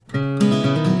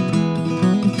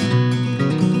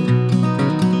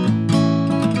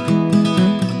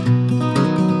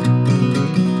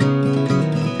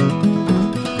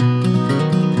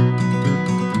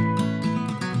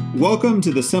Welcome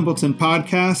to the Simpleton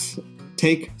podcast,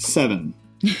 take 7.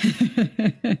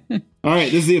 All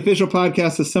right, this is the official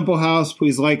podcast of Simple House.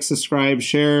 Please like, subscribe,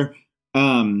 share.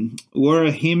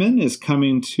 Laura Heeman is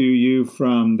coming to you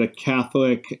from the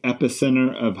Catholic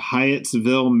epicenter of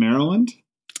Hyattsville, Maryland.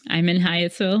 I'm in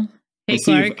Hyattsville. Hey, I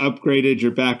see Clark. you've upgraded your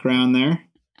background there.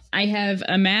 I have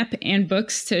a map and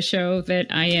books to show that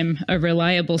I am a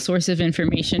reliable source of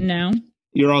information now.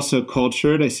 You're also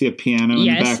cultured. I see a piano in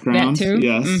the background. That too.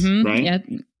 Yes, right. Yeah,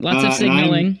 lots of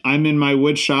signaling. I'm in my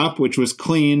wood shop, which was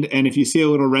cleaned. And if you see a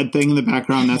little red thing in the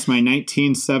background, that's my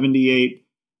 1978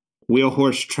 wheel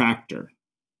horse tractor.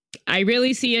 I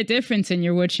really see a difference in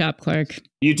your wood shop, Clark.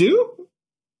 You do?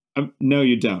 No,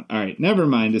 you don't. All right. Never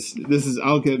mind. This is,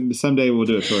 someday we'll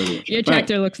do a tour of the wood shop. Your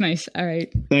tractor looks nice. All right.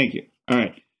 Thank you. All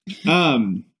right.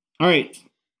 All right.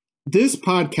 This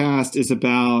podcast is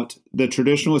about the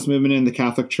traditionalist movement in the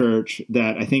Catholic Church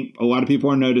that I think a lot of people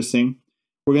are noticing.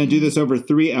 We're going to do this over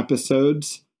 3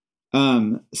 episodes.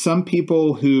 Some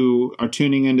people who are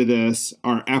tuning into this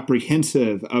are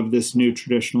apprehensive of this new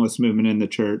traditionalist movement in the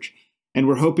church. And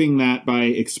we're hoping that by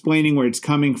explaining where it's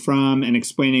coming from and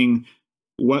explaining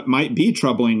what might be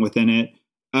troubling within it,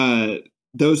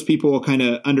 those people will kind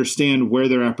of understand where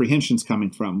their apprehension's coming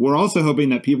from. We're also hoping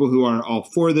that people who are all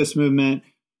for this movement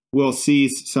will see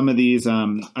some of these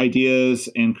ideas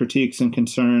and critiques and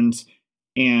concerns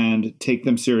and take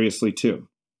them seriously too.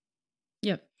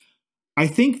 Yep. I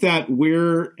think that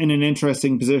we're in an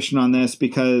interesting position on this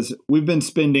because we've been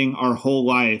spending our whole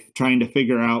life trying to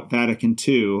figure out Vatican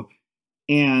II.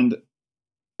 And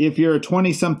if you're a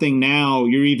 20-something now,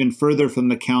 you're even further from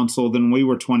the council than we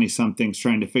were 20-somethings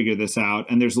trying to figure this out.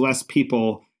 And there's less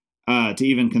people to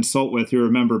even consult with who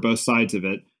remember both sides of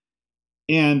it.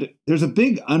 And there's a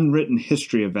big unwritten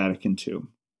history of Vatican II.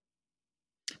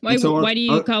 Why do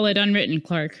you call it unwritten,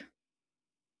 Clark?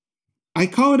 I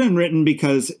call it unwritten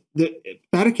because the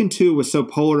Vatican II was so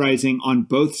polarizing on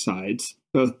both sides,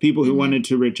 both people who wanted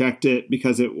to reject it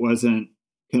because it wasn't,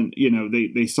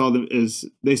 they saw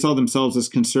themselves as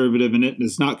conservative and it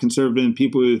is not conservative, and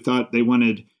people who thought they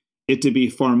wanted it to be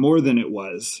far more than it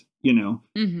was.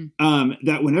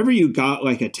 That whenever you got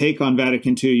like a take on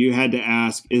Vatican II, you had to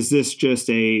ask, is this just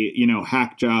a,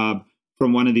 hack job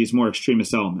from one of these more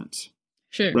extremist elements?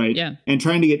 Sure. Right. Yeah. And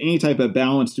trying to get any type of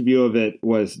balanced view of it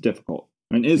was difficult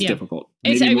and is difficult.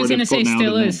 I was going to say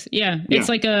still is. Yeah. It's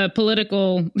like a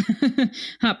political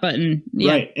hot button.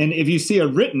 Yeah. Right. And if you see a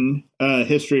written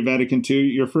history of Vatican II,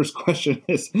 your first question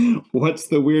is, what's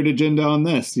the weird agenda on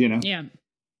this? Yeah.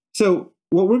 So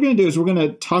what we're going to do is we're going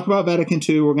to talk about Vatican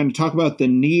II. We're going to talk about the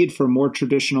need for more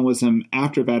traditionalism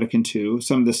after Vatican II,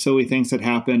 some of the silly things that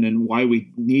happened and why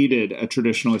we needed a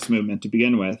traditionalist movement to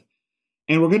begin with.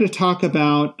 And we're going to talk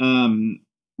about the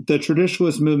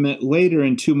traditionalist movement later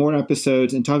in 2 more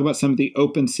episodes and talk about some of the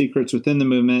open secrets within the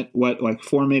movement, what like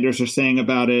formators are saying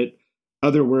about it,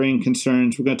 other worrying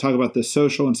concerns. We're going to talk about the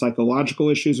social and psychological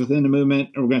issues within the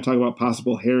movement, and we're going to talk about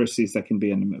possible heresies that can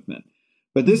be in the movement.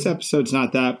 But this episode's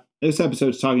not that. This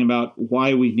episode's talking about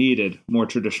why we needed more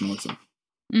traditionalism.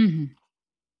 Mm-hmm.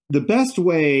 The best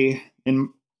way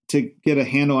to get a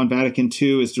handle on Vatican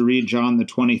II is to read John the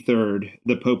 23rd,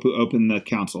 the Pope who opened the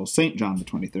council, St. John the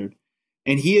 23rd.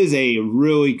 And he is a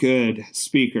really good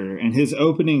speaker. And his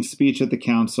opening speech at the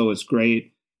council is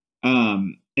great.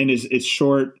 And it's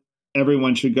short.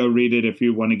 Everyone should go read it if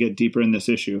you want to get deeper in this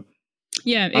issue.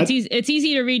 Yeah, it's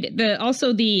easy to read.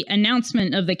 Also, the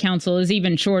announcement of the council is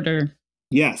even shorter.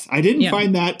 Yes, I didn't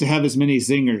find that to have as many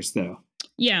zingers, though.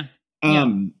 Yeah.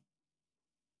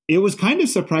 It was kind of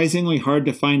surprisingly hard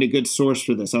to find a good source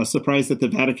for this. I was surprised that the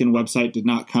Vatican website did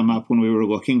not come up when we were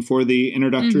looking for the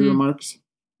introductory remarks.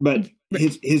 But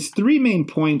his 3 main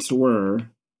points were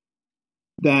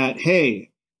that,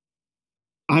 hey,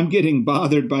 I'm getting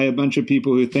bothered by a bunch of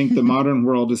people who think the modern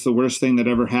world is the worst thing that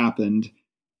ever happened.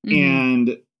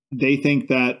 And they think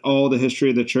that all the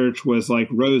history of the church was like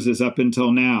roses up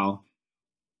until now.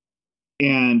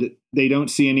 And they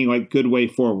don't see any like good way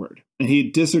forward. And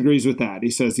he disagrees with that. He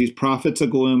says these prophets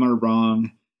of gloom are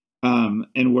wrong. And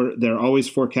they're always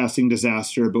forecasting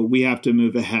disaster, but we have to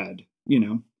move ahead,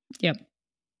 Yep.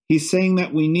 He's saying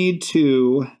that we need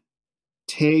to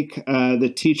take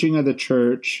the teaching of the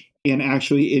church and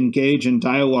actually engage in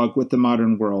dialogue with the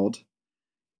modern world.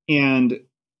 And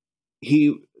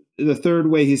the third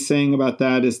way he's saying about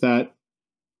that is that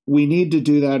we need to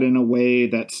do that in a way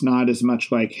that's not as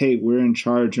much like, hey, we're in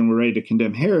charge and we're ready to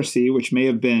condemn heresy, which may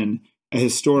have been a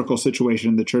historical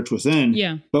situation the church was in.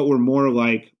 Yeah. But we're more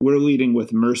like we're leading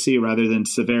with mercy rather than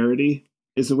severity,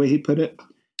 is the way he put it.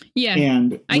 Yeah.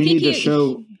 And we need to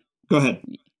show. Go ahead.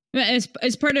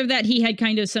 As part of that, he had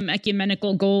kind of some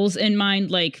ecumenical goals in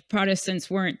mind, like Protestants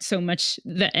weren't so much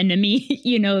the enemy,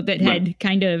 that had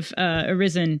kind of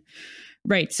arisen.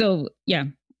 Right. So, yeah.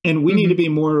 And we need to be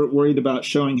more worried about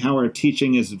showing how our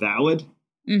teaching is valid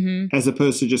as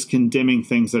opposed to just condemning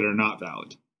things that are not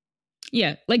valid.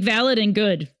 Yeah, like valid and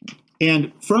good.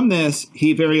 And from this,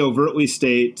 he very overtly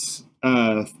states,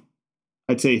 I'd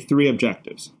say, 3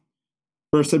 objectives.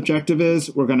 First objective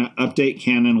is we're going to update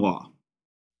canon law.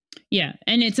 Yeah,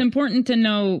 and it's important to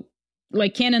know,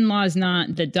 like, canon law is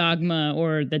not the dogma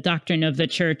or the doctrine of the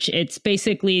church. It's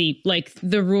basically like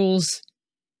the rules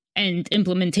and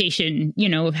implementation,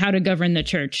 of how to govern the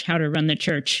church, how to run the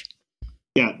church.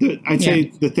 Yeah, I'd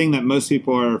say the thing that most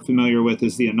people are familiar with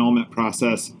is the annulment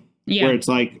process, where it's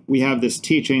like we have this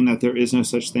teaching that there is no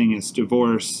such thing as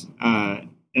divorce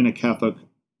in a Catholic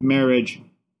marriage,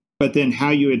 but then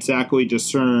how you exactly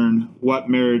discern what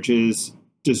marriages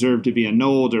deserve to be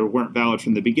annulled or weren't valid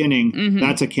from the beginning,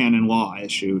 that's a canon law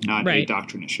issue, not a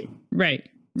doctrine issue. Right.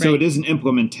 So it is an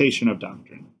implementation of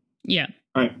doctrine. Yeah.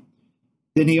 All right.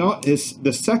 Then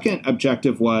the second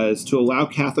objective was to allow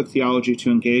Catholic theology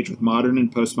to engage with modern and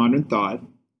postmodern thought.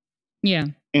 Yeah.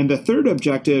 And the third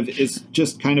objective is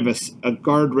just kind of a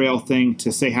guardrail thing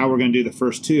to say how we're going to do the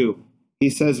first 2. He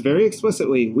says very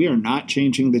explicitly, we are not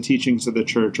changing the teachings of the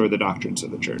church or the doctrines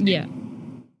of the church. Yeah.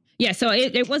 Yeah, so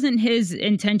it wasn't his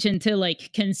intention to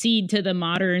like concede to the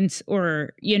moderns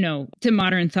or, to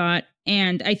modern thought.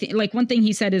 And I think like one thing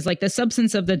he said is like the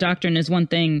substance of the doctrine is one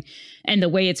thing and the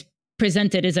way it's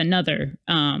presented is another.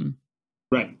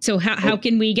 Right. So how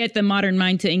can we get the modern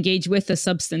mind to engage with the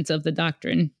substance of the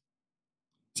doctrine?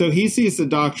 So he sees the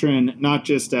doctrine not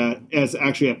just as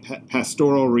actually a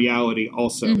pastoral reality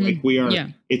also. Like we are,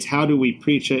 it's how do we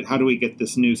preach it? How do we get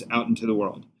this news out into the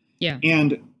world? Yeah.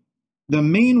 And the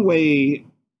main way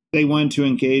they wanted to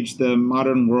engage the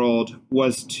modern world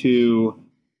was to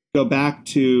go back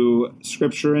to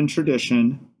scripture and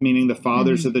tradition, meaning the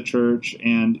fathers of the church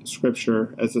and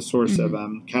scripture as a source of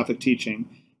Catholic teaching.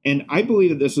 And I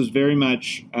believe that this was very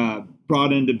much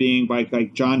brought into being by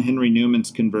like John Henry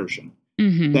Newman's conversion,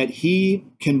 that he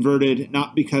converted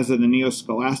not because of the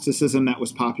neo-scholasticism that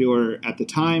was popular at the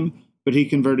time, but he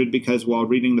converted because while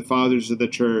reading the fathers of the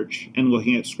church and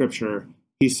looking at scripture,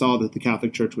 he saw that the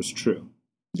Catholic Church was true.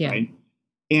 Yeah. Right?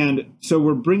 And so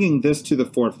we're bringing this to the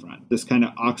forefront, this kind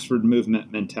of Oxford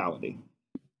movement mentality.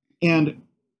 And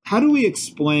how do we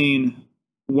explain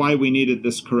why we needed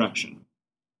this correction?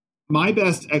 My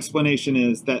best explanation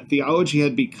is that theology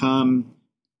had become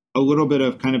a little bit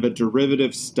of kind of a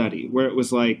derivative study, where it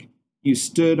was like you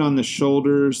stood on the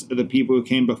shoulders of the people who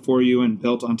came before you and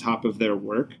built on top of their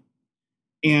work.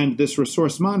 And this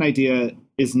ressourcement idea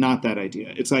is not that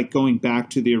idea. It's like going back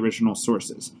to the original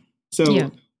sources.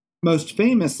 So most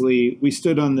famously, we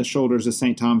stood on the shoulders of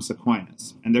St. Thomas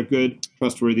Aquinas, and they're good,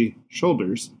 trustworthy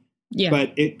shoulders. Yeah.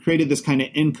 But it created this kind of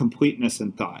incompleteness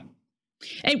in thought.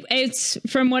 It's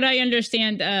from what I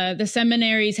understand, the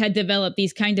seminaries had developed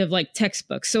these kind of like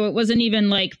textbooks. So it wasn't even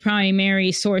like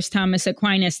primary source Thomas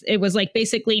Aquinas. It was like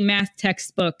basically math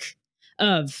textbook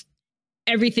of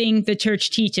everything the church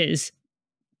teaches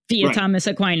via Thomas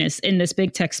Aquinas in this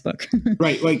big textbook.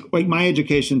 Right. Like my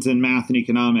education's in math and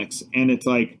economics. And it's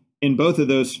like in both of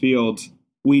those fields,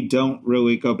 we don't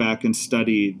really go back and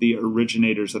study the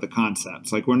originators of the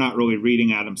concepts. Like we're not really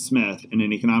reading Adam Smith in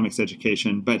an economics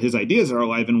education, but his ideas are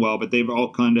alive and well, but they've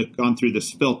all kind of gone through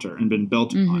this filter and been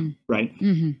built upon, right?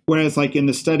 Whereas like in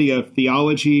the study of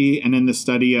theology and in the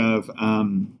study of,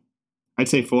 I'd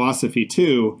say philosophy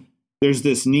too, there's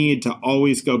this need to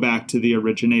always go back to the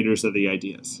originators of the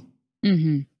ideas,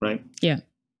 right? Yeah.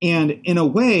 And in a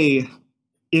way,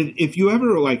 if you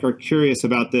ever like are curious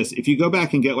about this, if you go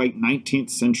back and get like 19th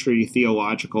century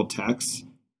theological texts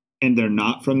and they're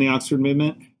not from the Oxford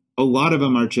movement, a lot of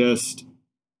them are just,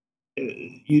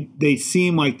 they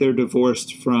seem like they're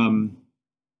divorced from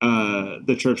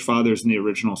the church fathers and the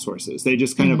original sources. They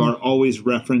just kind of are always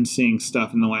referencing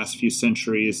stuff in the last few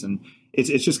centuries. And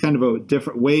it's just kind of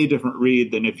a way different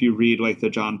read than if you read like the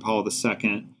John Paul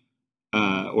II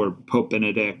or Pope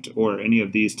Benedict or any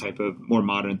of these type of more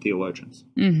modern theologians.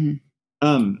 And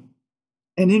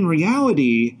in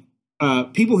reality,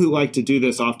 people who like to do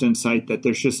this often cite that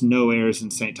there's just no errors in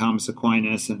St. Thomas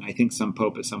Aquinas. And I think some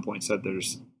Pope at some point said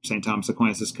there's St. Thomas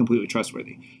Aquinas is completely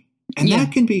trustworthy. And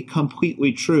that can be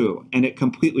completely true. And it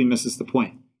completely misses the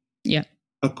point. Yeah.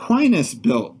 Aquinas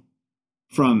built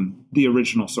from the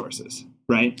original sources,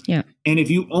 right? Yeah. And if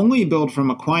you only build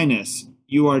from Aquinas,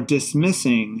 you are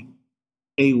dismissing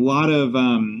a lot of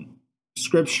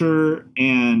scripture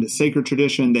and sacred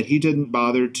tradition that he didn't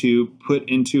bother to put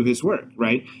into his work,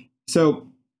 right? So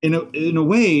in a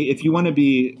way, if you want to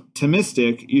be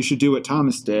Thomistic, you should do what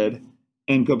Thomas did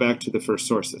and go back to the first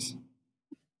sources.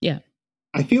 Yeah.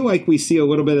 I feel like we see a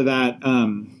little bit of that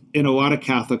in a lot of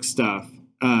Catholic stuff.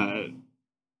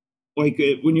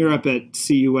 When you're up at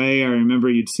CUA, I remember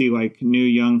you'd see like new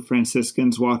young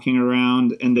Franciscans walking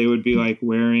around, and they would be like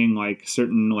wearing like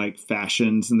certain like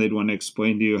fashions, and they'd want to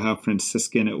explain to you how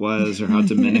Franciscan it was or how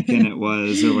Dominican it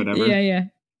was or whatever. Yeah, yeah.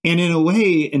 And in a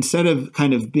way, instead of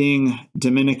kind of being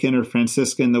Dominican or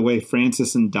Franciscan the way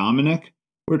Francis and Dominic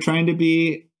were trying to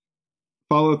be,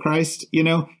 follow Christ,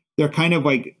 they're kind of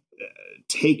like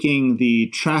taking the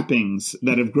trappings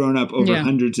that have grown up over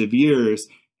hundreds of years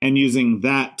and using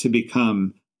that to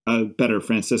become a better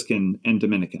Franciscan and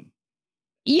Dominican.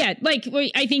 Yeah, like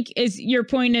I think your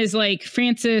point is like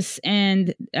Francis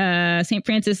and St.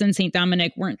 Francis and St.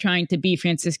 Dominic weren't trying to be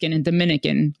Franciscan and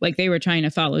Dominican, like they were trying to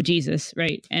follow Jesus,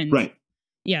 right? And right.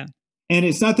 Yeah. And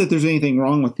it's not that there's anything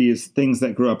wrong with these things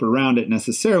that grew up around it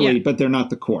necessarily, but they're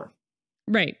not the core.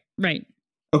 Right, right.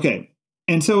 Okay.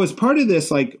 And so as part of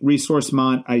this like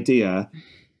ressourcement idea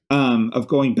of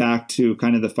going back to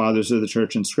kind of the fathers of the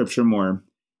church and scripture more,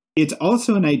 it's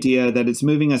also an idea that it's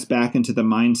moving us back into the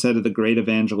mindset of the great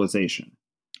evangelization.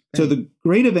 Right. So the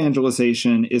great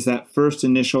evangelization is that first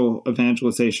initial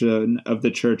evangelization of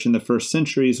the church in the first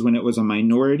centuries when it was a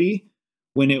minority,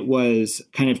 when it was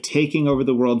kind of taking over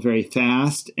the world very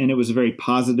fast, and it was a very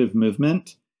positive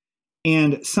movement.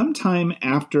 And sometime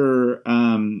after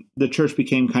the church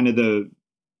became kind of the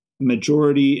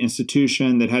majority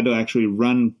institution that had to actually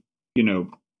run,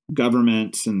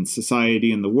 governments and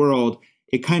society in the world,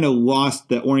 it kind of lost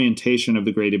the orientation of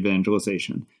the great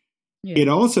evangelization. Yeah. It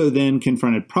also then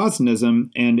confronted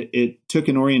Protestantism, and it took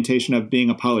an orientation of being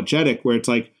apologetic, where it's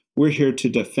like, we're here to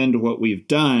defend what we've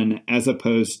done, as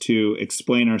opposed to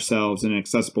explain ourselves in an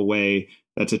accessible way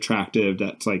that's attractive,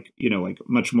 that's like, like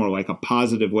much more like a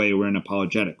positive way. We're an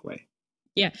apologetic way.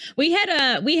 Yeah, we had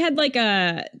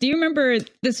do you remember,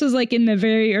 this was like in the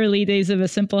very early days of A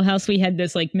Simple House, we had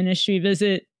this like ministry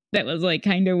visit that was like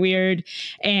kind of weird.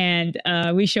 And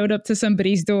we showed up to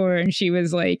somebody's door, and she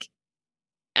was like,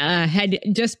 had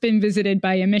just been visited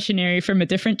by a missionary from a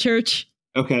different church.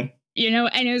 Okay.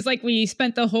 And it was like, we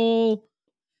spent the whole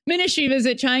ministry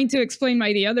visit trying to explain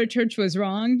why the other church was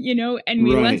wrong, and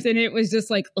we left, and it was just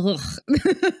like, ugh.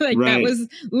 Like that was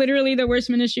literally the worst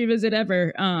ministry visit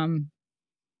ever.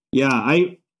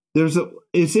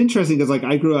 It's interesting because like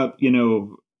I grew up,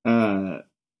 in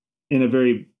a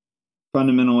very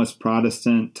fundamentalist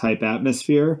Protestant type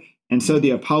atmosphere. And so the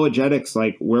apologetics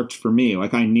like worked for me.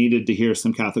 Like I needed to hear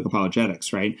some Catholic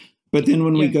apologetics, right? But then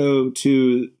when we go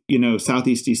to,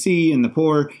 Southeast DC and the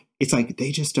poor, it's like,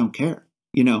 they just don't care.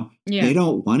 They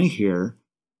don't want to hear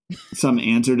some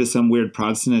answer to some weird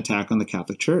Protestant attack on the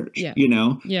Catholic Church,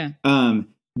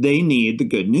 they need the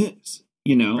good news,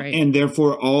 and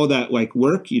therefore all that like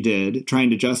work you did trying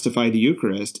to justify the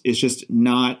Eucharist is just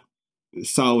not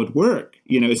solid work.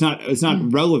 It's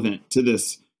not relevant to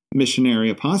this missionary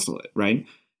apostolate. Right.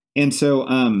 And so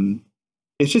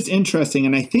it's just interesting.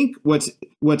 And I think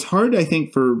what's hard, I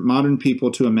think, for modern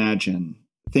people to imagine,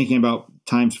 thinking about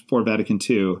times before Vatican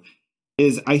II,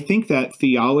 is I think that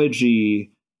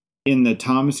theology in the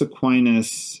Thomas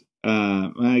Aquinas,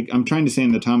 I'm trying to say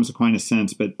in the Thomas Aquinas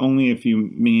sense, but only if you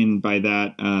mean by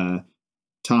that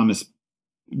Thomas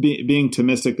being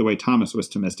Thomistic the way Thomas was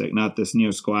Thomistic, not this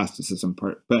neo-scholasticism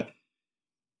part. But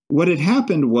what had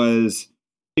happened was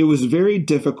it was very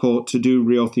difficult to do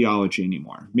real theology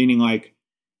anymore, meaning like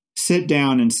sit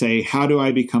down and say, how do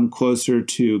I become closer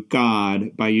to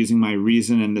God by using my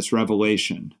reason and this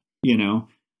revelation?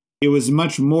 It was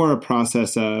much more a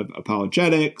process of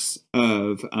apologetics,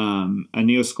 of a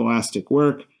neo-scholastic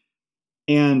work.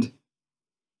 And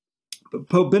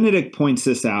Pope Benedict points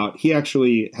this out. He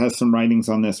actually has some writings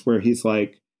on this where he's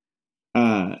like,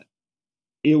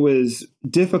 it was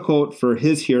difficult for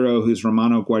his hero, who's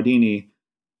Romano Guardini,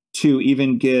 to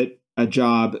even get a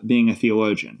job being a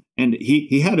theologian. And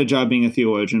he had a job being a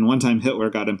theologian. One time Hitler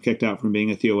got him kicked out from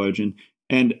being a theologian.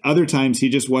 And other times he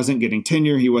just wasn't getting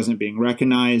tenure. He wasn't being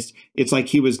recognized. It's like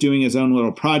he was doing his own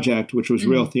little project, which was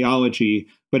real theology,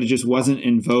 but it just wasn't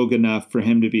in vogue enough for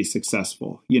him to be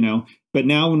successful, But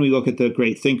now when we look at the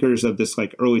great thinkers of this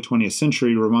like early 20th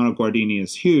century, Romano Guardini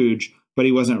is huge, but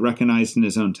he wasn't recognized in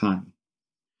his own time.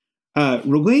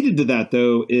 Related to that,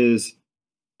 though, is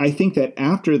I think that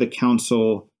after the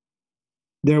council,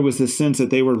 there was this sense that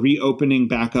they were reopening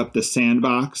back up the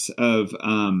sandbox of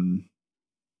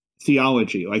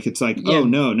theology. Like, it's like, oh,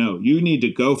 no, you need to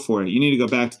go for it. You need to go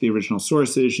back to the original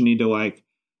sources. You need to like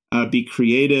be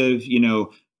creative,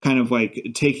 kind of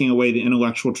like taking away the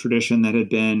intellectual tradition that had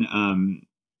been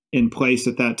in place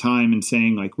at that time and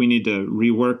saying, like, we need to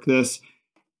rework this.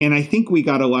 And I think we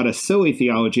got a lot of silly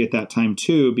theology at that time,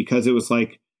 too, because it was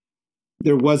like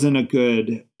there wasn't a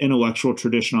good intellectual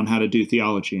tradition on how to do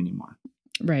theology anymore.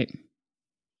 Right.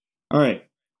 All right.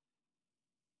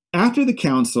 After the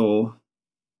council,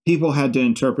 people had to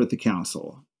interpret the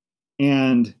council.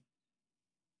 And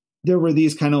there were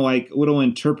these kind of like little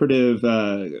interpretive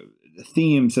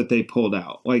themes that they pulled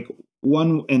out. Like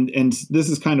one, and this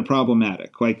is kind of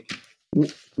problematic. Like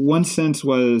one sense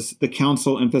was the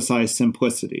council emphasized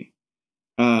simplicity.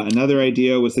 Another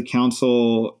idea was the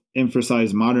council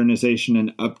emphasized modernization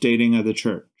and updating of the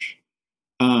church.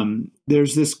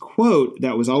 There's this quote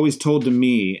that was always told to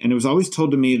me, and it was always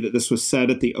told to me that this was said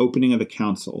at the opening of the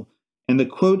council. And the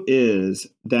quote is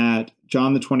that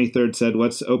John the 23rd said,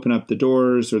 let's open up the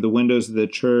doors or the windows of the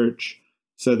church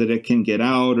so that it can get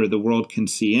out or the world can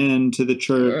see into the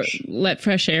church. Or let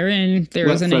fresh air in. There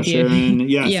was an idea. Let fresh air in,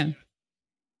 yes. Yeah.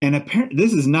 And apparently,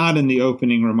 this is not in the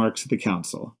opening remarks of the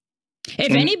council.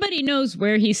 If anybody knows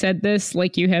where he said this,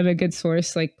 like you have a good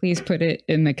source, like please put it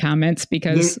in the comments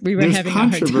because we were having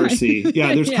controversy. A hard time.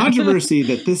 Yeah, there's controversy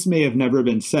that this may have never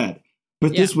been said,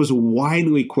 but this was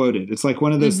widely quoted. It's like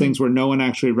one of those things where no one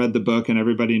actually read the book and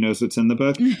everybody knows what's in the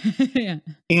book. Yeah.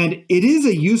 And it is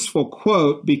a useful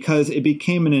quote because it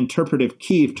became an interpretive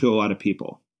key to a lot of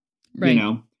people. Right. You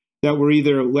know, that we're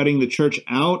either letting the church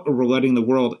out or we're letting the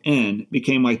world in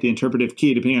became like the interpretive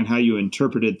key, depending on how you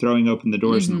interpreted throwing open the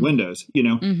doors and the windows, you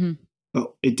know.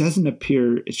 But it doesn't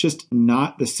appear, it's just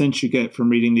not the sense you get from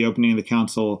reading the opening of the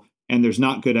council, and there's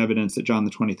not good evidence that John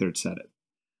the 23rd said it.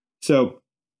 So,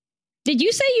 did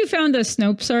you say you found a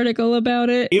Snopes article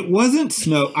about it? It wasn't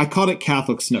Snopes. I called it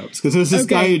Catholic Snopes because there was this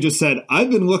guy who just said,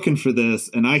 I've been looking for this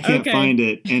and I can't find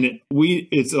it. And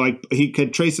it's like he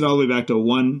could trace it all the way back to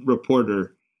one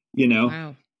reporter, you know.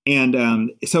 Wow.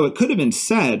 And so it could have been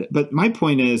said, but my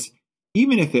point is,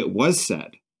 even if it was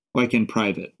said, like in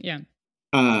private,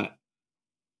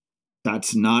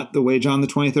 that's not the way John the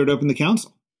 23rd opened the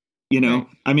council. You know, right.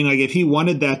 I mean, like if he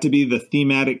wanted that to be the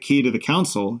thematic key to the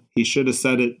council, he should have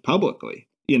said it publicly,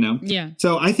 you know? Yeah.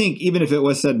 So I think even if it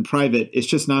was said in private, it's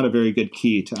just not a very good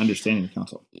key to understanding the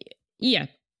council. Yeah.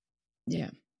 Yeah.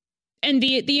 And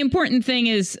the important thing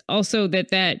is also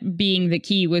that being the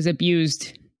key was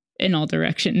abused in all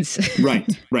directions. Right.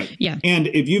 Yeah. And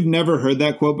if you've never heard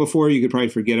that quote before, you could probably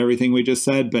forget everything we just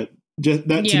said, but just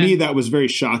that to me, that was very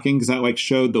shocking because that like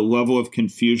showed the level of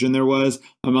confusion there was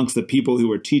amongst the people who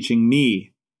were teaching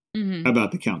me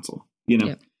about the council, you know?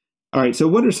 Yep. All right. So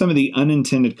what are some of the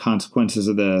unintended consequences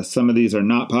of this? Some of these are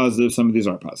not positive. Some of these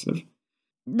are positive.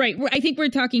 Right. I think we're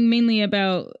talking mainly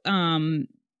about,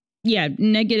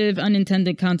 negative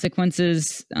unintended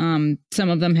consequences. Some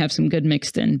of them have some good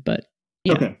mixed in, but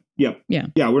yeah. Okay. Yep. Yeah.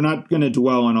 Yeah. We're not going to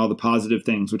dwell on all the positive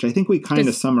things, which I think we kind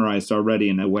of summarized already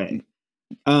in a way.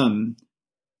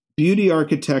 Beauty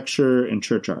architecture and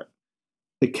church art.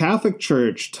 The Catholic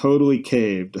Church totally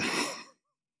caved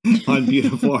on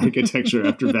beautiful architecture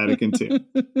after Vatican II.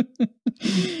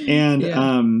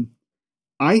 And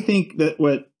I think that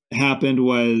what happened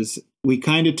was we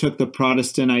kind of took the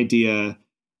Protestant idea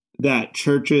that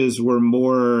churches were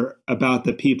more about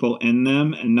the people in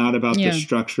them and not about the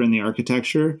structure and the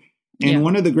architecture. And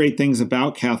one of the great things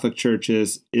about Catholic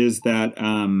churches is that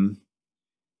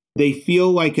they feel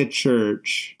like a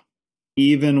church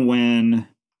even when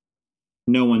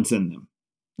no one's in them.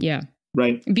 Yeah.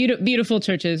 Right. Beautiful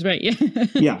churches. Right. Yeah.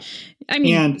 Yeah. I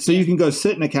mean, and so you can go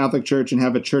sit in a Catholic church and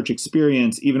have a church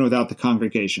experience even without the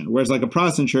congregation. Whereas like a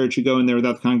Protestant church, you go in there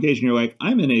without the congregation, you're like,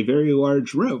 I'm in a very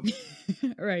large room.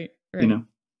 Right. You know?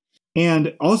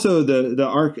 And also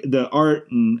the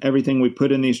art and everything we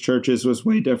put in these churches was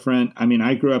way different. I mean,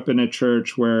 I grew up in a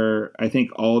church where I think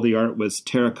all the art was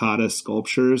terracotta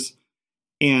sculptures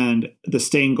and the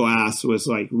stained glass was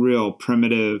like real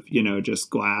primitive, you know, just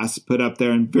glass put up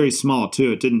there and very small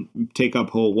too. It didn't take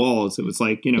up whole walls. It was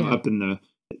like, you know, up in the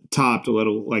top, a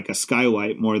little like a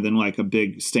skylight more than like a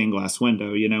big stained glass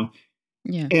window, you know?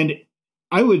 Yeah. And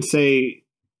I would say,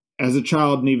 as a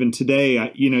child, and even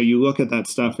today, you know, you look at that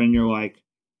stuff and you're like,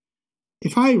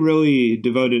 if I really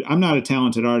devoted, I'm not a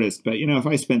talented artist, but, you know, if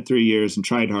I spent 3 years and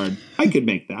tried hard, I could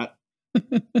make that.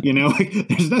 You know, like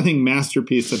there's nothing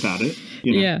masterpiece about it.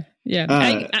 You know? Yeah.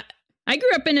 Yeah. I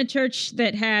grew up in a church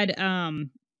that had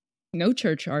no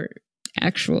church art.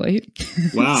 Actually.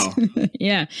 Wow.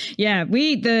 Yeah.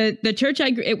 The church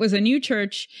it was a new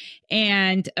church,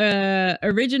 and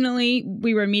originally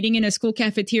we were meeting in a school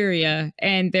cafeteria,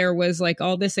 and there was like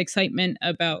all this excitement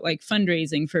about like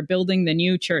fundraising for building the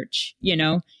new church, you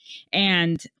know.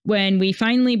 And when we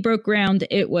finally broke ground,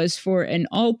 it was for an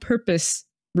all-purpose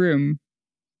room.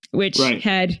 which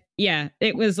had,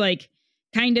 it was like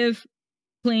kind of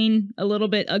plain, a little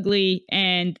bit ugly.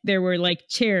 And there were like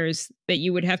chairs that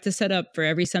you would have to set up for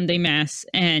every Sunday mass.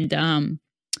 And,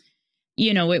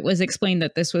 it was explained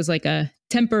that this was like a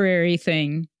temporary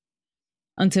thing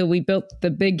until we built the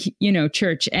big,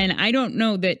 church. And I don't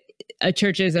know that a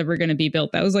church is ever going to be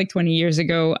built. That was like 20 years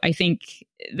ago. I think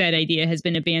that idea has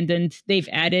been abandoned. They've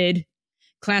added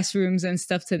classrooms and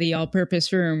stuff to the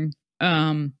all-purpose room,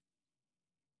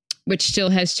 which still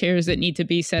has chairs that need to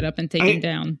be set up and taken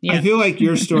down. Yeah. I feel like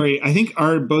your story, I think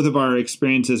both of our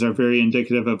experiences are very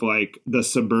indicative of like the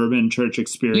suburban church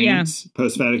experience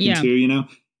post-Vatican II,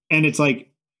 And it's like,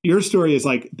 your story is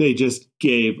like, they just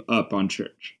gave up on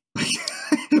church.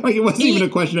 Like it wasn't even a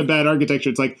question of bad architecture.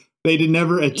 It's like they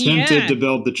never attempted to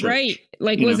build the church. Right.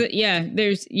 Like, it? Yeah.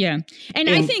 There's, And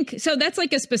I think, so that's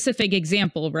like a specific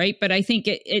example, right? But I think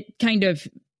it kind of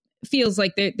feels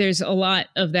like there's a lot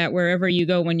of that wherever you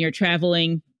go when you're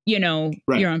traveling, you're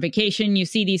on vacation, you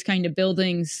see these kind of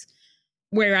buildings.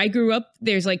 Where I grew up,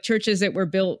 there's like churches that were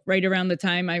built right around the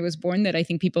time I was born that I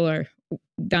think people are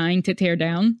dying to tear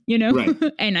down, Right.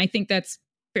 And I think that's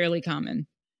fairly common.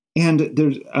 And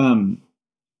there's,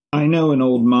 I know an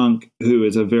old monk who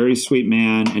is a very sweet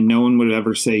man, and no one would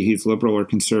ever say he's liberal or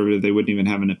conservative. They wouldn't even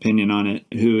have an opinion on it,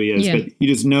 who he is. Yeah. But you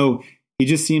just know, he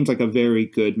just seems like a very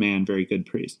good man, very good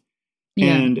priest.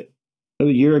 Yeah. And a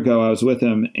year ago, I was with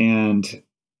him, and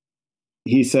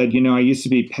he said, I used to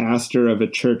be pastor of a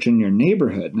church in your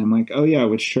neighborhood. And I'm like, oh, yeah,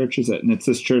 which church is it? And it's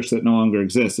this church that no longer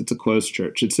exists. It's a closed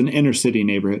church. It's an inner city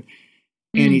neighborhood.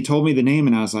 And he told me the name,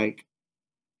 and I was like,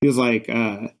 he was like,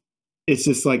 it's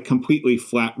this like completely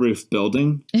flat roof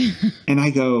building. And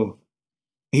he goes,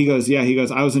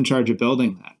 I was in charge of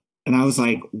building that. And I was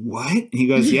like, what? He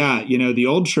goes, yeah, the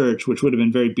old church, which would have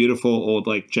been very beautiful, old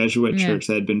like Jesuit church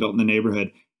that had been built in the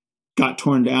neighborhood, got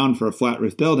torn down for a flat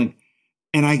roof building.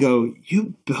 And I go,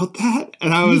 you built that?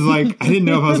 And I was like, I didn't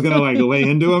know if I was going to like lay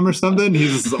into him or something.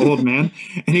 He's this old man.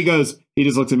 And he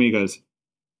just looks at me, he goes,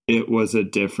 it was a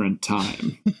different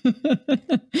time.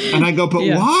 And I go, but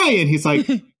why? And he's like,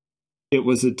 it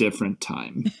was a different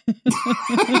time.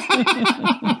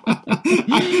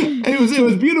 It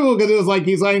was beautiful because it was like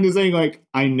he's saying like,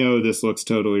 I know this looks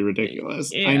totally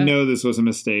ridiculous. Yeah. I know this was a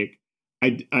mistake.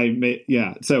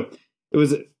 So it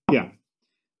was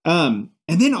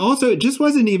and then also it just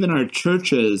wasn't even our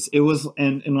churches. It was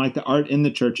and like the art in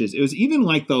the churches. It was even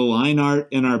like the line art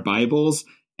in our Bibles,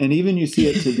 and even you see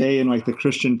it today in like the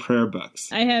Christian prayer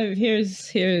books. I have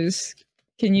here's.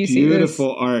 Can you see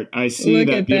beautiful art? I see Look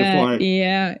that at beautiful that. art.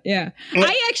 Yeah. And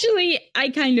I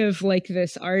kind of like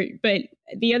this art, but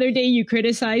the other day you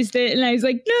criticized it and I was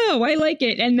like, no, I like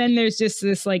it. And then there's just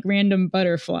this like random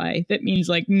butterfly that means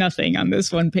like nothing on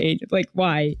this one page. Like,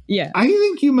 why? Yeah. I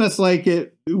think you must like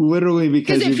it literally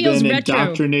because you've been retro.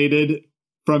 Indoctrinated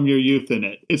from your youth in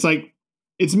it. It's like,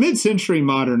 it's mid-century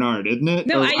modern art, isn't it?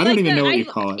 No, I don't even know what you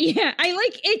call it. Yeah, I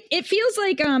like it. It feels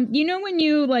like, when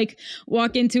you like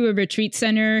walk into a retreat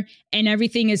center and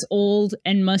everything is old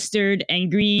and mustard and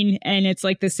green and it's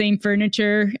like the same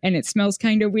furniture and it smells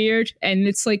kind of weird and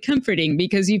it's like comforting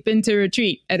because you've been to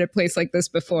retreat at a place like this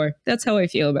before. That's how I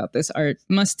feel about this art.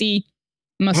 Musty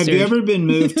mustard. Have you ever been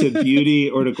moved to beauty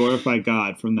or to glorify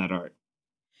God from that art?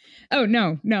 Oh,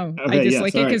 no. Okay, I just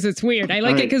like it because it's weird. I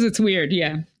like it because it's weird.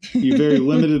 Yeah. You very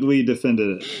limitedly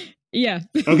defended it. Yeah.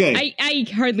 Okay. I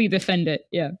hardly defend it.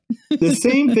 Yeah. The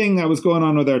same thing that was going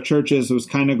on with our churches was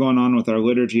kind of going on with our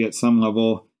liturgy at some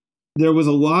level. There was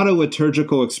a lot of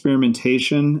liturgical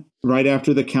experimentation right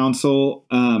after the council.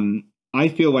 I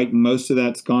feel like most of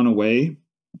that's gone away.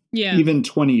 Yeah. Even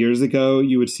 20 years ago,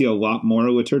 you would see a lot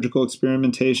more liturgical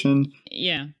experimentation.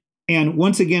 Yeah. And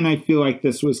once again, I feel like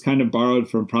this was kind of borrowed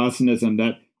from Protestantism,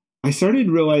 that I started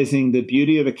realizing the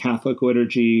beauty of the Catholic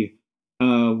liturgy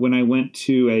when I went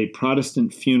to a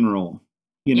Protestant funeral.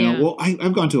 Well,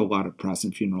 I've gone to a lot of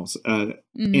Protestant funerals. And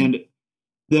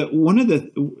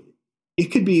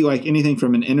it could be like anything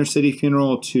from an inner city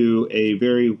funeral to a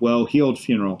very well-heeled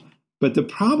funeral. But the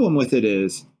problem with it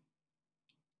is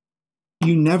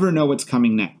you never know what's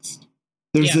coming next.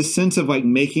 There's this sense of like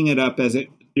making it up as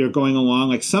you're going along,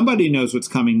 like somebody knows what's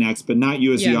coming next, but not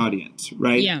you as the audience,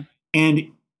 right? Yeah.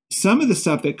 And some of the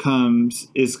stuff that comes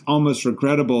is almost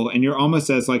regrettable, and you're almost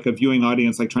as like a viewing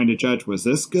audience, like trying to judge, was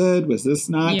this good? Was this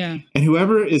not? Yeah. And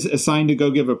whoever is assigned to go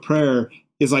give a prayer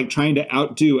is like trying to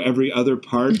outdo every other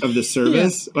part of the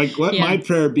service. Like, let my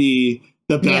prayer be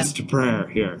the best prayer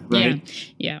here,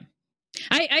 right? Yeah.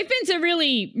 I've been to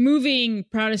really moving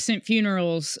Protestant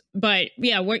funerals, but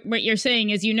what you're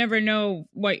saying is you never know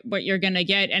what you're going to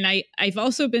get. And I've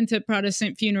also been to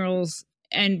Protestant funerals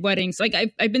and weddings. Like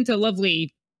I've been to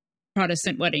lovely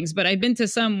Protestant weddings, but I've been to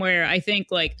some where I think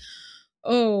like,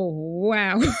 oh,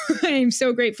 wow, I'm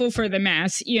so grateful for the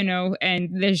mass, and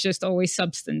there's just always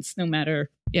substance no matter.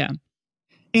 Yeah.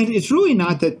 And it's really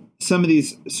not that some of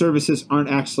these services aren't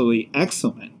actually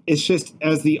excellent. It's just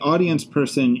as the audience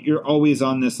person, you're always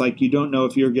on this, like, you don't know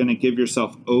if you're going to give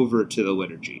yourself over to the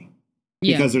liturgy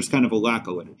because there's kind of a lack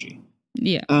of liturgy.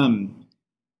 Yeah. And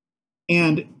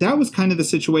that was kind of the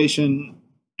situation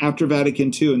after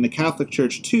Vatican II and the Catholic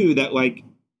Church too, that like,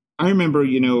 I remember,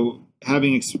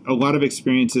 having a lot of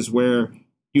experiences where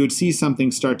you would see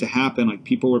something start to happen, like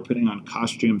people were putting on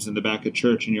costumes in the back of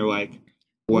church, and you're like,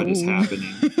 what is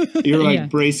happening? You're like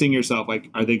bracing yourself, like,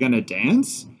 are they going to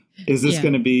dance? Is this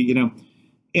going to be,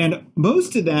 and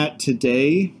most of that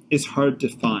today is hard to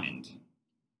find,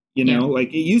 like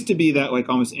it used to be that like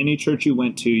almost any church you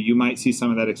went to, you might see some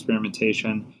of that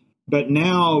experimentation, but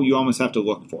now you almost have to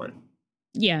look for it.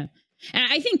 Yeah.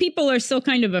 And I think people are still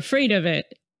kind of afraid of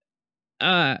it.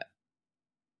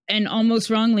 And almost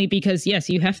wrongly, because yes,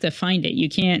 you have to find it. You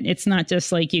can't, it's not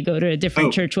just like you go to a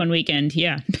different church one weekend.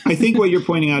 Yeah. I think what you're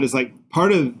pointing out is like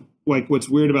part of like what's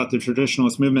weird about the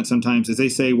traditionalist movement sometimes is they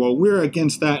say, well, we're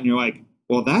against that. And you're like,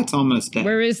 well, that's almost dead.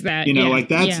 Where is that? Like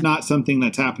that's not something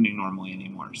that's happening normally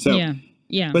anymore. So,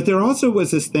 yeah. But there also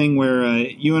was this thing where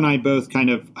you and I both kind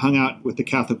of hung out with the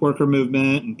Catholic worker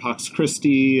movement and Pax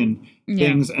Christi and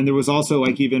things. And there was also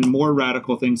like even more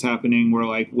radical things happening where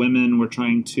like women were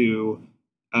trying to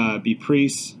be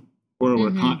priests, or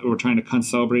we're trying to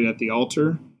concelebrate at the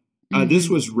altar. This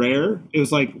was rare. It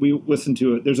was like we listened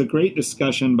to it. There's a great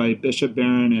discussion by Bishop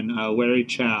Barron and Larry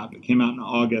Chapp. It came out in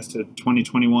August of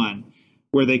 2021,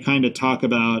 where they kind of talk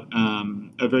about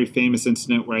a very famous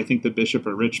incident where I think the Bishop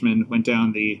of Richmond went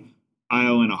down the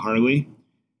aisle in a Harley.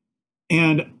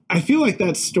 And I feel like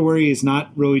that story is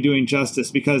not really doing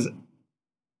justice, because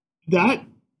that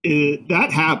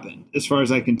happened as far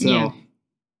as I can tell. Yeah.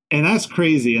 And that's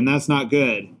crazy, and that's not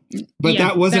good. But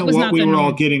that wasn't what we were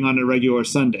all getting on a regular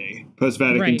Sunday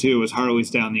post-Vatican II, was Harleys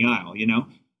down the aisle,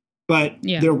 But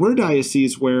there were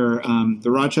dioceses where, the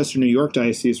Rochester, New York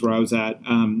diocese where I was at,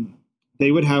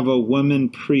 they would have a woman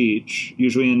preach,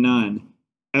 usually a nun,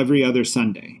 every other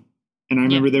Sunday. And I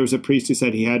remember there was a priest who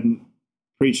said he hadn't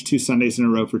preached 2 Sundays in a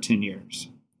row for 10 years,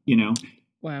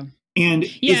 Wow. And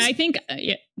I think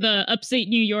the upstate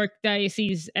New York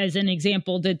diocese, as an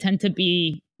example, did tend to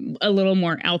be a little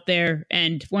more out there.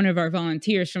 And one of our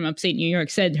volunteers from upstate New York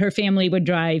said her family would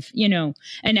drive,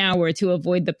 an hour to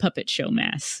avoid the puppet show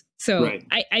mass. So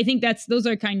I think those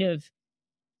are kind of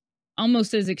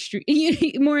almost as extreme,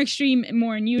 more extreme,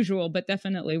 more unusual, but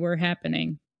definitely were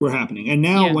happening. And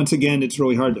now, once again, it's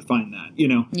really hard to find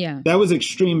that, that was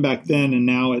extreme back then. And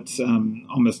now it's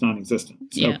almost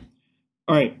non-existent. So,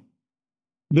 all right.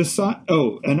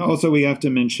 And also we have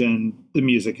to mention the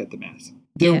music at the Mass.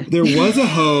 There was a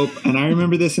hope, and I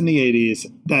remember this in the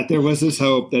 80s, that there was this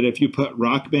hope that if you put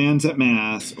rock bands at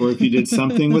Mass, or if you did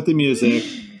something with the music,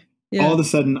 all of a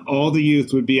sudden all the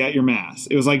youth would be at your Mass.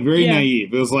 It was like very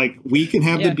naive. It was like, we can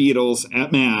have the Beatles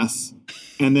at Mass,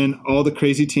 and then all the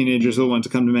crazy teenagers will want to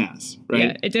come to Mass, right?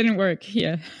 Yeah, it didn't work,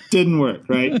 Didn't work,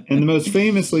 right? And the most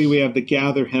famously, we have the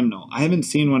Gather hymnal. I haven't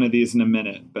seen one of these in a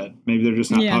minute, but maybe they're just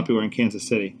not popular in Kansas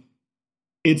City.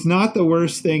 It's not the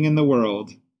worst thing in the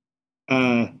world.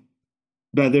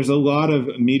 But there's a lot of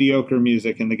mediocre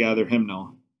music in the Gather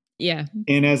hymnal. Yeah.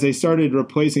 And as they started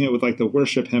replacing it with like the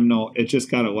worship hymnal, it just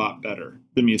got a lot better,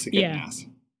 the music at Mass.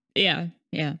 Yeah.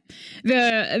 Yeah.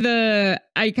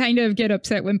 I kind of get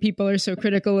upset when people are so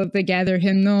critical of the Gather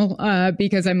hymnal,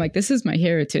 because I'm like, this is my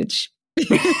heritage.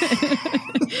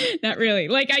 Not really.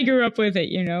 Like, I grew up with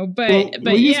it, but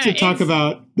we used to talk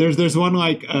about, there's one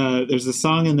like, there's a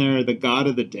song in there, The God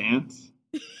of the Dance.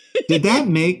 Did that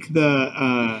make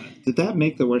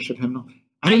the worship hymnal?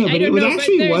 I don't know, but it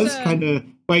actually was kind of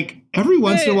like every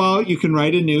once in a while you can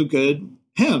write a new good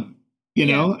hymn. You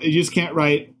just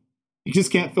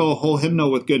can't fill a whole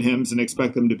hymnal with good hymns and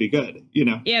expect them to be good.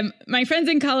 Yeah, my friends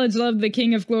in college loved the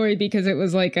King of Glory because it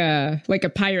was like a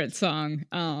pirate song.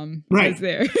 Right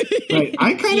there. Right.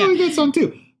 I kind of like that song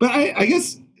too, but I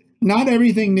guess not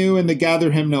everything new in the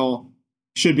Gather hymnal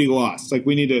should be lost. Like,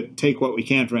 we need to take what we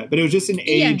can from it. But it was just an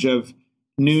age of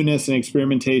newness and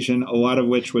experimentation, a lot of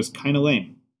which was kind of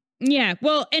lame. Yeah.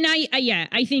 Well, and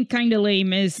I think kind of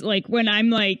lame is like when I'm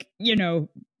like,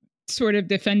 sort of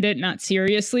defend it, not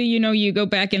seriously, you go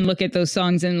back and look at those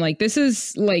songs and like, this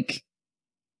is like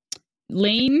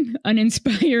lame,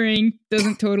 uninspiring,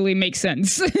 doesn't totally make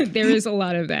sense. There is a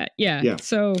lot of that. Yeah.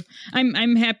 So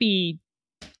I'm happy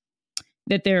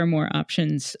that there are more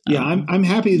options. I'm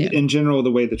happy in general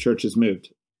the way the church has moved.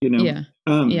 Yeah.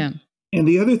 And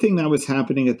the other thing that was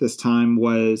happening at this time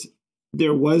was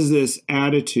there was this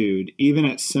attitude, even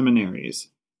at seminaries,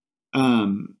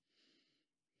 that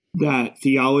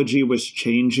theology was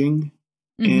changing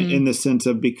in the sense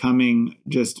of becoming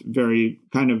just very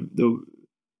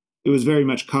it was very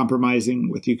much compromising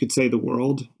with, you could say, the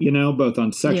world, both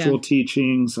on sexual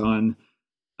teachings, on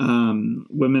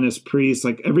women as priests,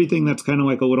 like everything that's kind of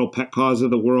like a little pet cause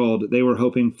of the world. They were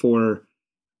hoping for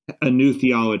a new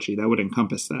theology that would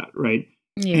encompass that, right?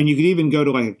 Yeah. And you could even go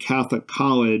to like a Catholic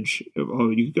college,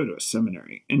 you could go to a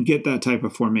seminary and get that type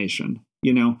of formation,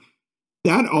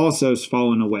 That also has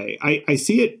fallen away. I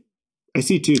see it. I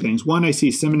see two things. One, I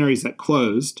see seminaries that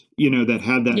closed, that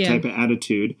had that type of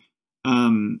attitude.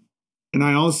 And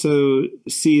I also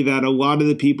see that a lot of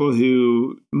the people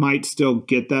who might still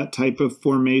get that type of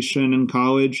formation in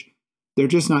college, they're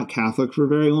just not Catholic for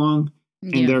very long.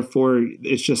 And therefore,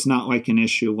 it's just not like an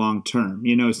issue long term.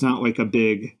 It's not like a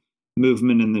big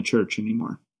movement in the church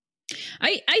anymore.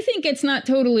 I think it's not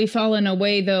totally fallen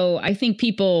away, though. I think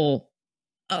people,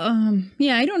 I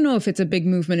don't know if it's a big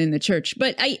movement in the church,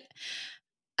 but I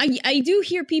do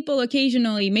hear people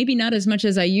occasionally, maybe not as much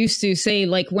as I used to, say,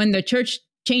 like, when the church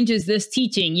changes this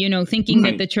teaching, thinking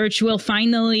that the church will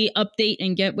finally update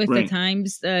and get with the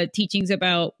times, teachings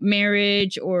about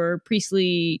marriage or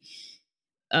priestly,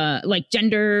 like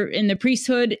gender in the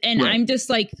priesthood. And I'm just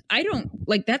like, I don't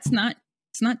like, it's not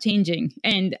changing.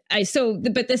 And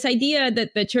but this idea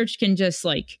that the church can just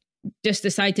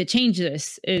decide to change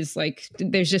this is like,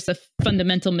 there's just a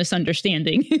fundamental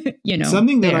misunderstanding,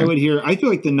 Something that I would hear, I feel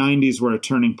like the 90s were a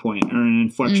turning point or an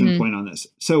inflection point on this.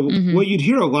 So what you'd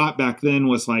hear a lot back then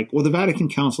was like, well, the Vatican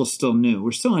Council is still new.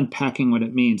 We're still unpacking what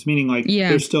it means, meaning like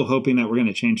they're still hoping that we're going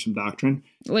to change some doctrine.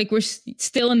 Like we're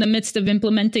still in the midst of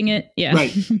implementing it. Yeah.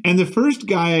 Right. And the first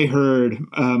guy I heard,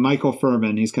 Michael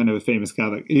Furman, he's kind of a famous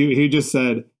Catholic, he just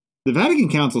said, the Vatican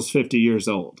Council is 50 years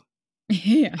old.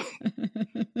 Yeah.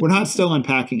 We're not still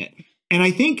unpacking it. And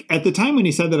I think at the time when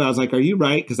he said that, I was like, are you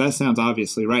right? Because that sounds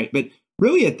obviously right. But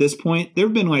really at this point, there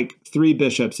have been like 3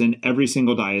 bishops in every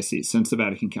single diocese since the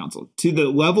Vatican Council. To the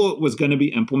level it was going to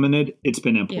be implemented, it's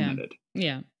been implemented.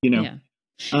 Yeah. Yeah.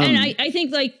 And I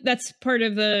think like that's part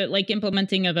of the like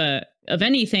implementing of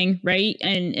anything, right?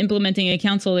 And implementing a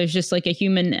council, there's just like a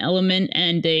human element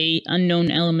and a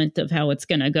unknown element of how it's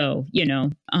going to go,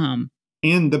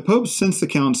 And the popes since the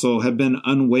council have been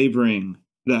unwavering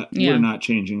that we're not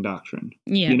changing doctrine.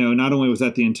 Yeah. Not only was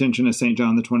that the intention of St.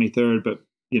 John the 23rd, but,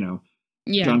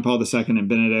 John Paul II and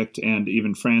Benedict and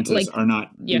even Francis are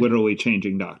not literally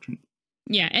changing doctrine.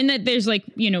 Yeah. And that there's like,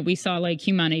 we saw like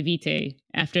Humanae Vitae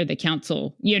after the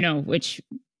council, which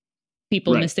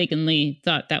people mistakenly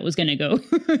thought that was going to go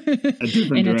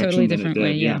in a totally different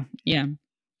way. Yeah.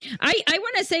 I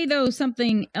want to say, though,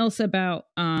 something else about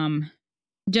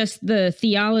just the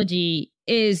theology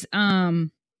is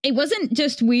it wasn't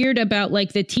just weird about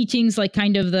like the teachings, like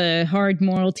kind of the hard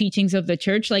moral teachings of the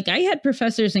church. Like I had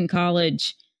professors in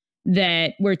college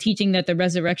that were teaching that the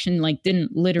resurrection like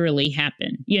didn't literally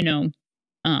happen, Yeah.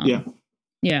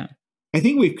 I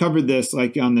think we've covered this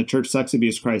like on the church sex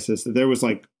abuse crisis, that there was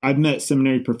like, I've met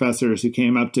seminary professors who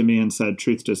came up to me and said,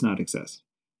 truth does not exist.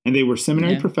 And they were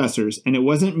seminary professors, and it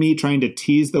wasn't me trying to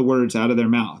tease the words out of their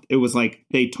mouth. It was like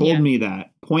they told me that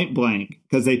point blank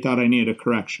because they thought I needed a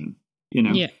correction,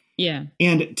 Yeah.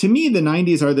 And to me, the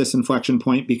 90s are this inflection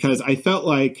point because I felt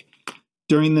like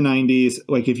during the 90s,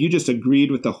 like if you just agreed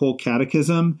with the whole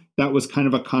catechism, that was kind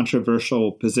of a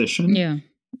controversial position. Yeah.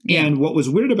 And what was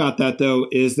weird about that, though,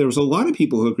 is there was a lot of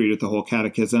people who agreed with the whole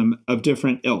catechism of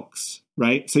different ilks,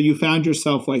 right? So you found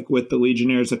yourself like with the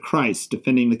Legionnaires of Christ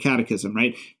defending the catechism,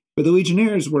 right? But the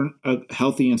Legionnaires weren't a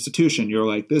healthy institution. You're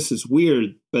like, this is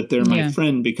weird, but they're my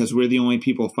friend because we're the only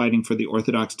people fighting for the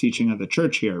orthodox teaching of the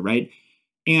church here, right?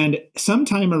 And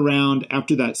sometime around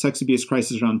after that sex abuse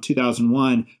crisis around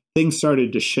 2001, things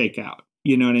started to shake out.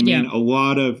 You know what I mean? A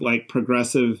lot of like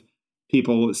progressive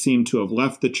people seemed to have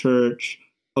left the church.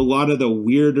 A lot of the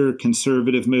weirder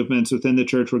conservative movements within the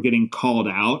church were getting called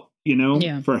out,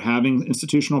 for having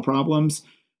institutional problems.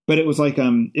 But it was like,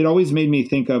 it always made me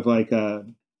think of like,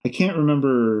 I can't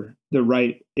remember the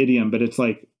right idiom, but it's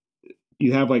like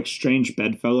you have like strange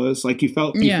bedfellows. Like you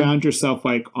found yourself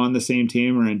like on the same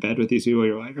team or in bed with these people.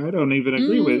 You're like, I don't even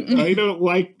agree with, I don't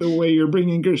like the way you're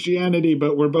bringing Christianity,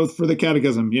 but we're both for the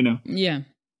catechism, Yeah.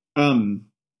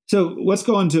 So let's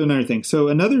go on to another thing. So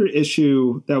another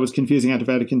issue that was confusing after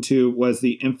Vatican II was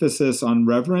the emphasis on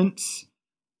reverence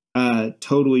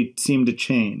totally seemed to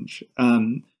change.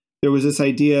 There was this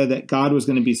idea that God was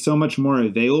going to be so much more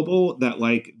available that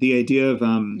like the idea of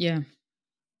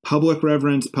public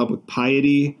reverence, public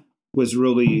piety was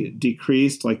really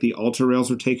decreased. Like the altar rails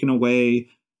were taken away.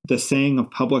 The saying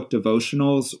of public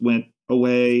devotionals went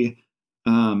away.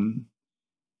 And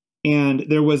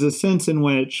there was a sense in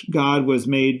which God was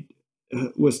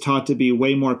taught to be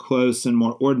way more close and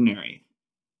more ordinary.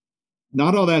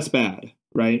 Not all that's bad,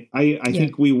 right? I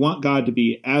think we want God to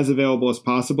be as available as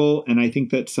possible. And I think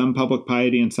that some public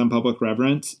piety and some public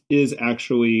reverence is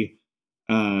actually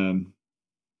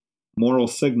moral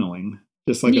signaling,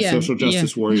 just like a social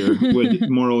justice warrior would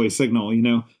morally signal,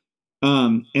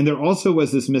 And there also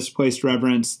was this misplaced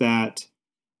reverence that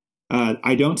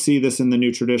I don't see this in the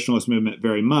new traditionalist movement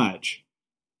very much,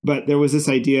 but there was this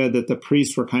idea that the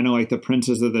priests were kind of like the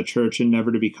princes of the church and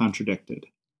never to be contradicted.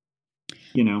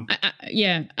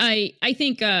 I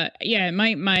think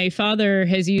my father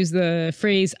has used the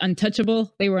phrase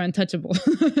untouchable. They were untouchable.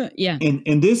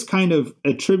 And this kind of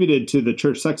attributed to the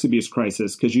church sex abuse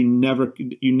crisis, because you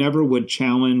never would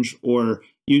challenge or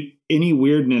any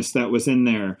weirdness that was in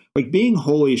there. Like being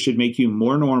holy should make you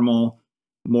more normal,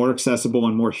 more accessible,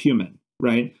 and more human,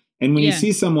 right? And when you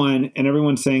see someone and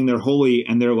everyone's saying they're holy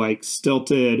and they're like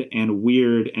stilted and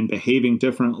weird and behaving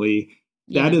differently,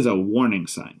 that is a warning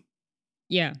sign.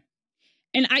 Yeah.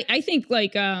 And I think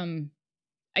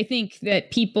I think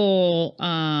that people,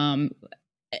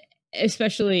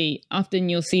 especially often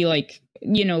you'll see like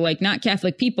not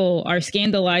Catholic people are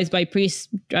scandalized by priests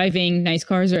driving nice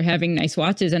cars or having nice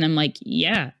watches. And I'm like,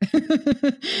 yeah.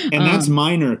 And that's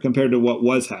minor compared to what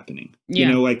was happening.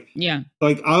 Like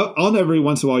I'll every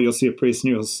once in a while you'll see a priest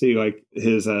and you'll see like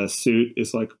his suit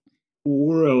is like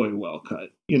really well cut,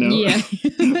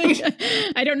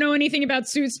 I don't know anything about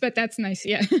suits, but that's nice.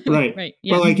 Right.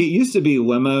 Yeah. But like it used to be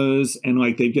limos, and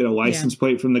like they'd get a license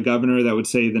plate from the governor that would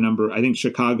say the number. I think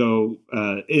Chicago,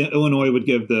 Illinois would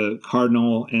give the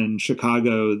Cardinal in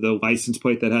Chicago the license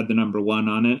plate that had the number 1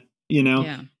 on it,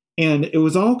 and it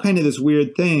was all kind of this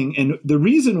weird thing. And the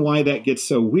reason why that gets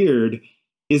so weird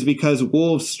is because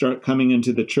wolves start coming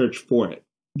into the church for it.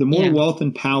 The more wealth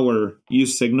and power you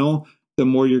signal, the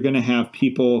more you're going to have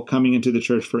people coming into the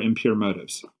church for impure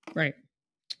motives. Right.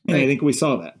 And I think we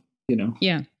saw that,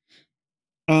 Yeah.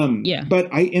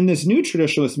 But in this new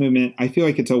traditionalist movement, I feel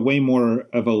like it's a way more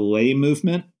of a lay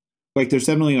movement. Like there's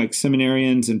definitely like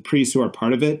seminarians and priests who are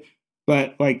part of it.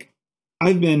 But like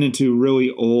I've been into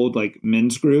really old like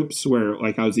men's groups where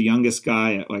like I was the youngest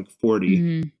guy at like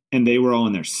 40 and they were all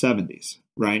in their 70s.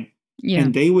 Right. Yeah.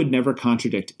 And they would never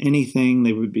contradict anything.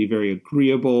 They would be very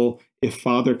agreeable. If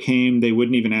Father came, they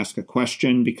wouldn't even ask a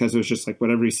question because it was just like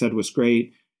whatever he said was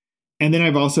great. And then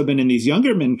I've also been in these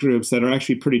younger men groups that are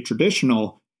actually pretty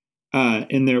traditional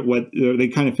in they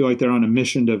kind of feel like they're on a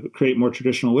mission to create more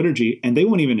traditional liturgy, and they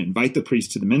won't even invite the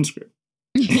priest to the men's group.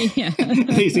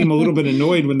 They seem a little bit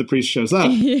annoyed when the priest shows up.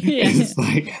 It's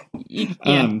like,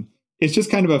 it's just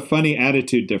kind of a funny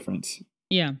attitude difference.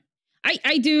 Yeah.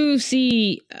 I do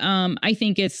see, I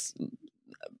think it's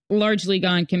largely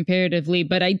gone comparatively,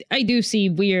 but I do see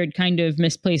weird kind of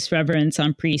misplaced reverence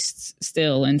on priests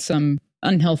still in some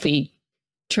unhealthy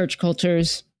church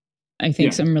cultures. I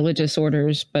think some religious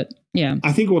orders, but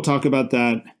I think we'll talk about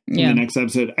that in the next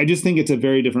episode. I just think it's a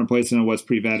very different place than it was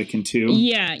pre-Vatican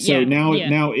II. So now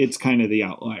it's kind of the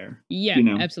outlier. Yeah,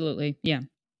 absolutely. Yeah.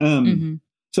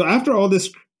 So after all this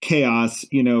chaos,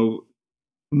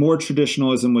 more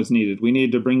traditionalism was needed. We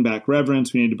needed to bring back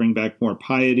reverence. We needed to bring back more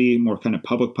piety, more kind of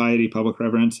public piety, public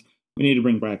reverence. We needed to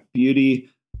bring back beauty.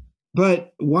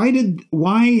 But why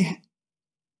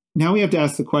now we have to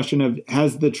ask the question of,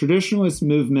 has the traditionalist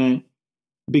movement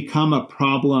become a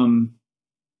problem?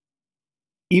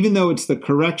 Even though it's the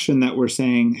correction that we're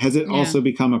saying, has it also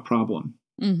become a problem?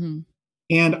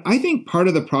 And I think part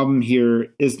of the problem here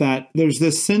is that there's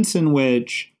this sense in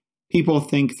which people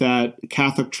think that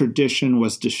Catholic tradition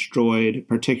was destroyed,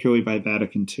 particularly by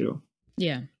Vatican II.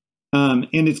 Yeah. And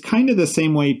it's kind of the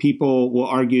same way people will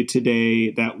argue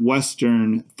today that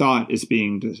Western thought has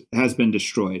been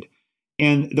destroyed.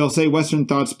 And they'll say Western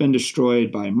thought's been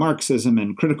destroyed by Marxism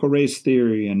and critical race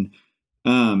theory and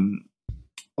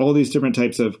all these different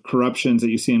types of corruptions that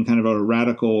you see in kind of a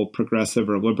radical, progressive,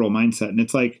 or liberal mindset. And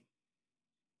it's like,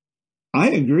 I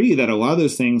agree that a lot of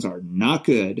those things are not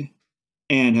good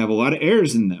and have a lot of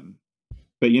errors in them.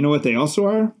 But you know what they also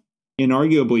are?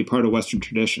 Inarguably part of Western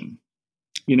tradition.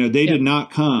 They did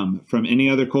not come from any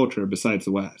other culture besides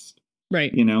the West.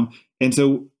 Right. And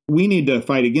so we need to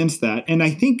fight against that. And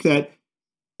I think that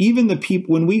even the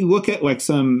people, when we look at like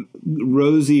some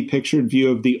rosy pictured view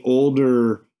of the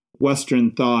older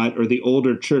Western thought or the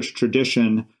older church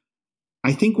tradition,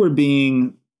 I think we're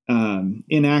being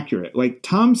inaccurate. Like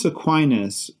Thomas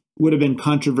Aquinas would have been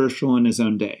controversial in his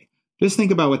own day. Just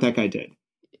think about what that guy did.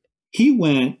 He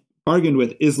went bargained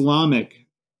with Islamic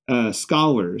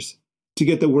scholars to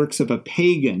get the works of a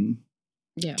pagan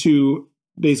to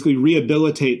basically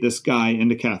rehabilitate this guy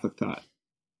into Catholic thought,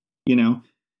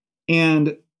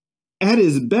 And at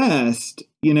his best,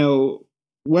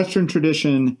 Western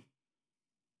tradition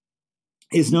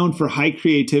is known for high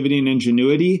creativity and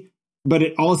ingenuity, but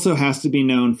it also has to be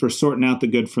known for sorting out the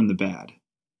good from the bad.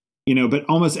 But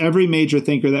almost every major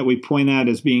thinker that we point at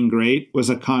as being great was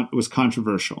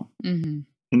controversial in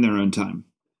their own time.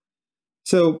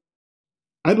 So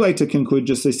I'd like to conclude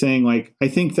just by saying, I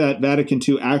think that Vatican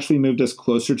II actually moved us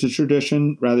closer to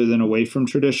tradition rather than away from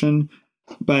tradition.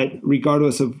 But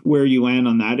regardless of where you land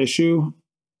on that issue,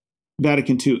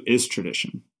 Vatican II is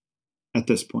tradition at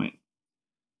this point.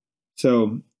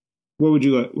 So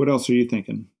what else are you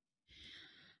thinking?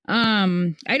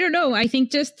 I don't know. I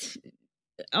think just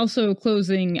also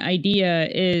closing idea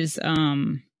is,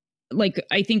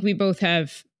 I think we both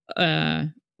have,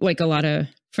 a lot of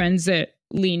friends that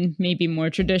lean maybe more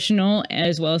traditional,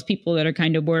 as well as people that are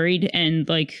kind of worried and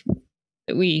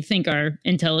we think are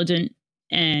intelligent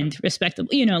and respectable,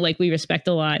 we respect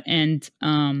a lot. And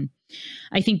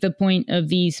I think the point of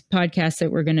these podcasts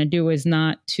that we're going to do is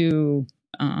not to,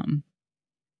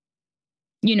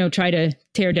 try to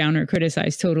tear down or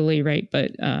criticize totally, right?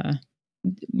 But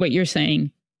what you're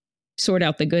saying, sort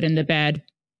out the good and the bad.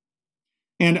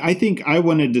 And I think I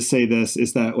wanted to say this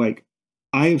is that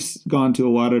I've gone to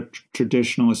a lot of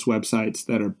traditionalist websites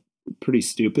that are pretty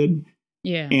stupid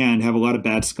and have a lot of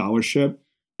bad scholarship.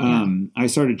 I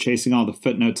started chasing all the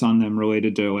footnotes on them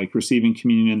related to receiving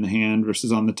communion in the hand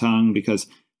versus on the tongue, because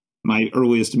my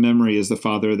earliest memory is the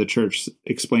father of the church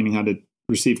explaining how to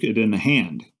receive it in the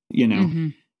hand,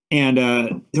 and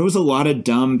there was a lot of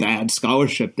dumb, bad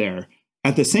scholarship there.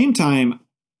 At the same time,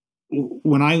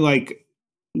 when I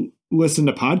listen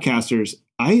to podcasters,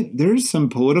 there's some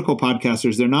political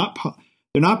podcasters. They're not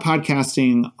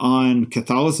podcasting on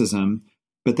Catholicism,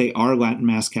 but they are Latin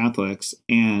Mass Catholics,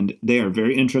 and they are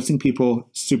very interesting people,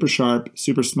 super sharp,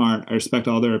 super smart. I respect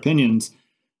all their opinions.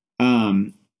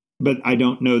 But I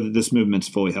don't know that this movement's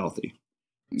fully healthy.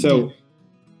 So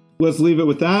let's leave it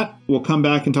with that. We'll come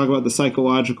back and talk about the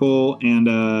psychological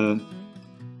and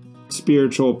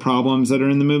spiritual problems that are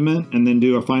in the movement, and then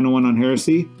do a final one on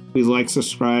heresy. Please like,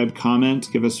 subscribe, comment,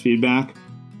 give us feedback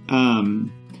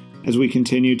as we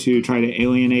continue to try to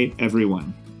alienate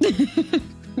everyone.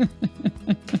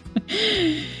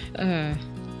 All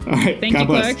right. Thank you, God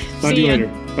bless. Clark. Talk to you later.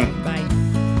 Bye. Bye.